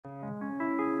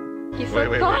He's so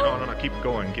wait, tall. no, keep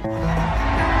going. Kita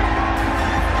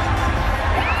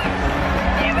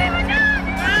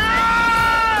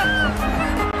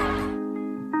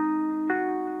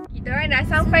orang dah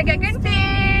sampai kat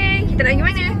Genting. Kita nak pergi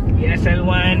mana? ESL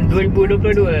One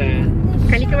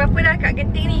 2022. Kali ke berapa dah kat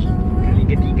Genting ni? Kali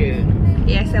ketiga.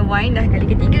 ESL One dah kali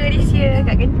ketiga this year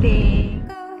kat Genting.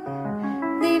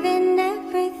 Leaving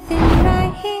everything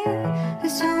right here,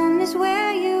 'cause home is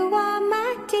where you are,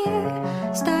 my dear.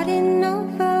 Starting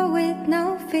over with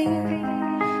no fear.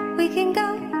 We can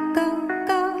go, go,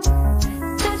 go.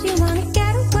 Don't you wanna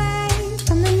get away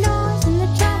from the noise and the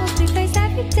troubles we face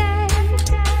every day?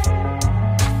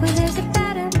 Well, there's a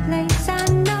better place, I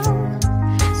know.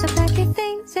 So pack your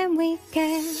things and we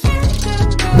can.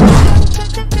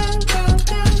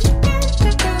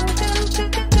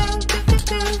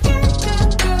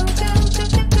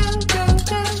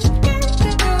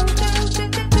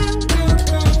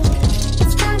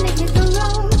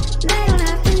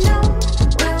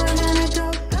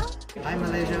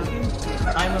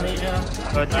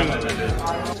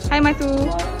 Hi Matu.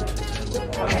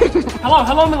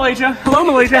 Hello Malaysia. Hello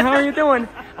Malaysia. How are you doing?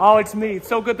 Oh, it's me.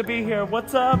 It's so good to be here.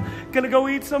 What's up? Gonna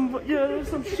go eat some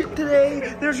shit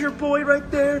today. There's your boy right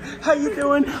there. How you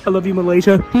doing? I love you,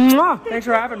 Malaysia. Mwah! Thanks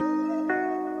for having me.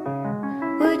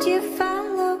 Would you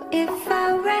follow if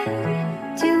I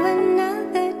ran to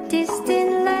another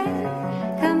distant land?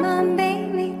 Come on,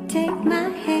 baby, take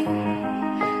my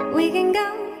hand. We can go,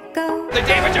 go. The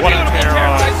damage of beautiful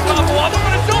turn by Stumble. I'm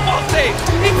going to snowball save.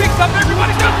 He picks up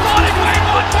everybody just falling away.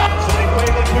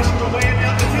 There's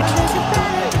a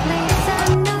better place,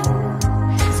 I know.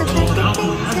 So take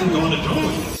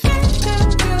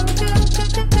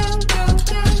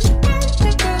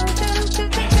your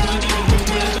things and we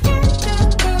can.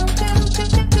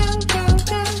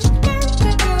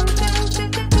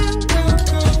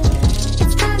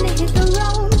 It's time to hit the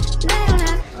road.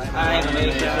 Hi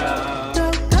Malaysia.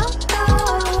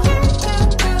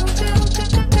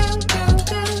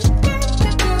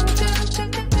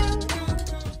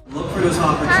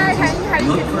 Hai, hari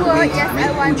kedua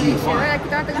ESL One Malaysia.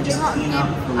 Kita orang tengah tengok game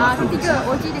ketiga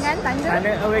OG dengan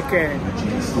Thunder Awaken.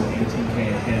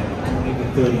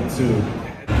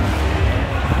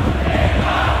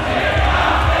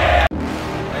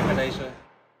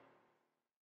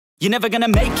 You're never gonna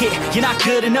make it, you're not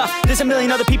good enough. There's a million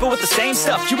other people with the same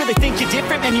stuff. You really think you're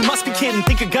different? Man, you must be kidding.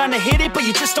 Think you're gonna hit it, but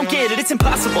you just don't get it. It's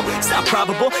impossible, it's not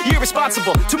probable, you're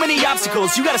irresponsible. Too many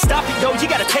obstacles, you gotta stop it, yo. You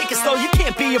gotta take it slow, you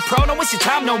can't be a pro. Don't waste your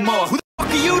time no more. Who the fuck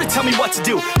are you to tell me what to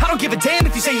do? I don't give a damn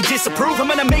if you say you disapprove. I'm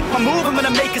gonna make my move, I'm gonna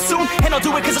make it soon. And I'll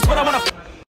do it cause it's what I wanna.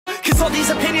 Cause all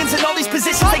these opinions and all these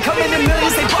positions, they come in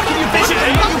millions, they blocking your vision.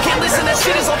 And no, you can't listen, that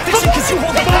shit is all fiction. Cause you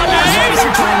hold the power as long as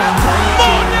you're dreaming.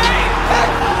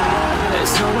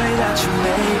 There's no way that you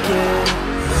make it.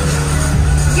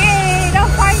 Yeay, dah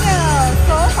final.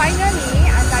 So final ni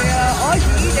antara OG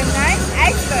dengan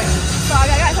Expert. So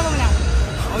agak-agak siapa menang?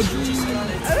 OG.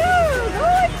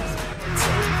 Good.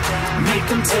 Make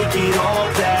them take it all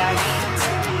back.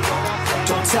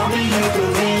 Don't tell me you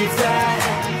believe that.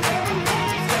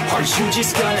 Are you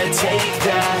just gonna take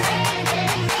that?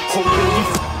 Or will you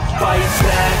fight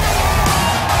back?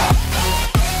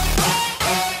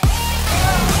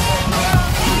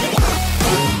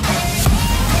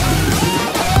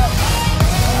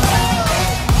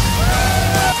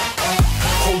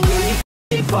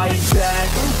 Fight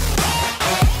back.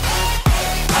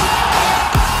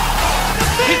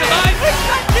 He's alive. It's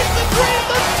the Grand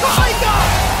the Tiger.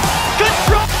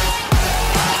 Control.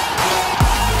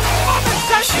 On the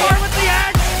centaur with the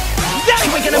axe.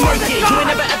 You ain't gonna make it. You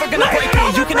ain't never ever gonna break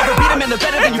it. You can never beat them and they're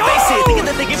better than you face it. Thinking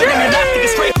that they giving them, you're not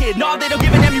thinking straight, kid. No, they don't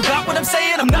give a damn. You got what I'm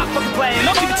saying? I'm not fucking playing.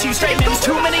 I'll give it to you straight, man. There's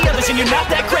too many others and you're not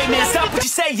that great, man. Stop what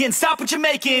you're saying. Stop what you're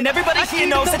making. Everybody here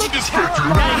knows that you just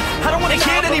I don't wanna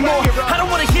hear it anymore. I don't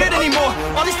wanna hear it anymore.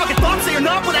 All these fucking thoughts, they are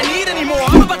not what I need anymore.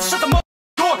 I'm about to shut the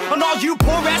door on all you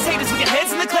poor ass haters with your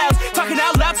heads in the clouds, talking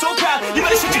out loud so proud. You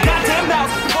better shut your goddamn mouth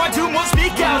before I do more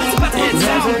speak out. It's about to hit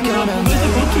sound. Never gonna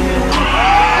make it.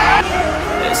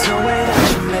 There's no way that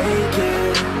you make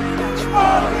it.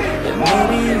 And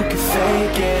maybe you can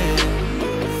fake it,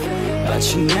 but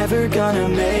you're never gonna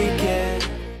make it.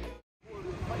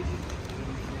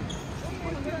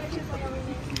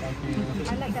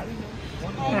 I like that window.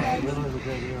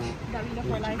 That window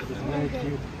for life.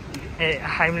 Hey,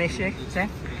 hi Malaysia, Sam.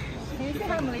 Can you say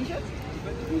hi Malaysia?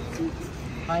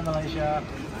 Hi Malaysia.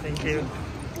 Thank you.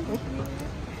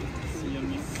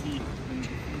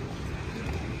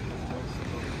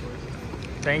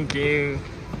 Thank you.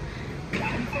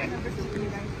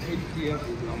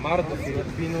 Marta,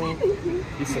 Filipino,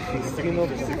 Filipino.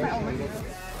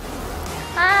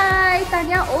 Hai,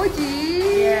 tahniah OG.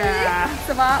 Yeah.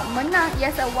 Sebab menang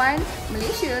ESL One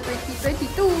Malaysia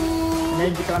 2022.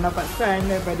 Dan kita dapat sign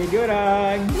daripada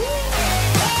diorang.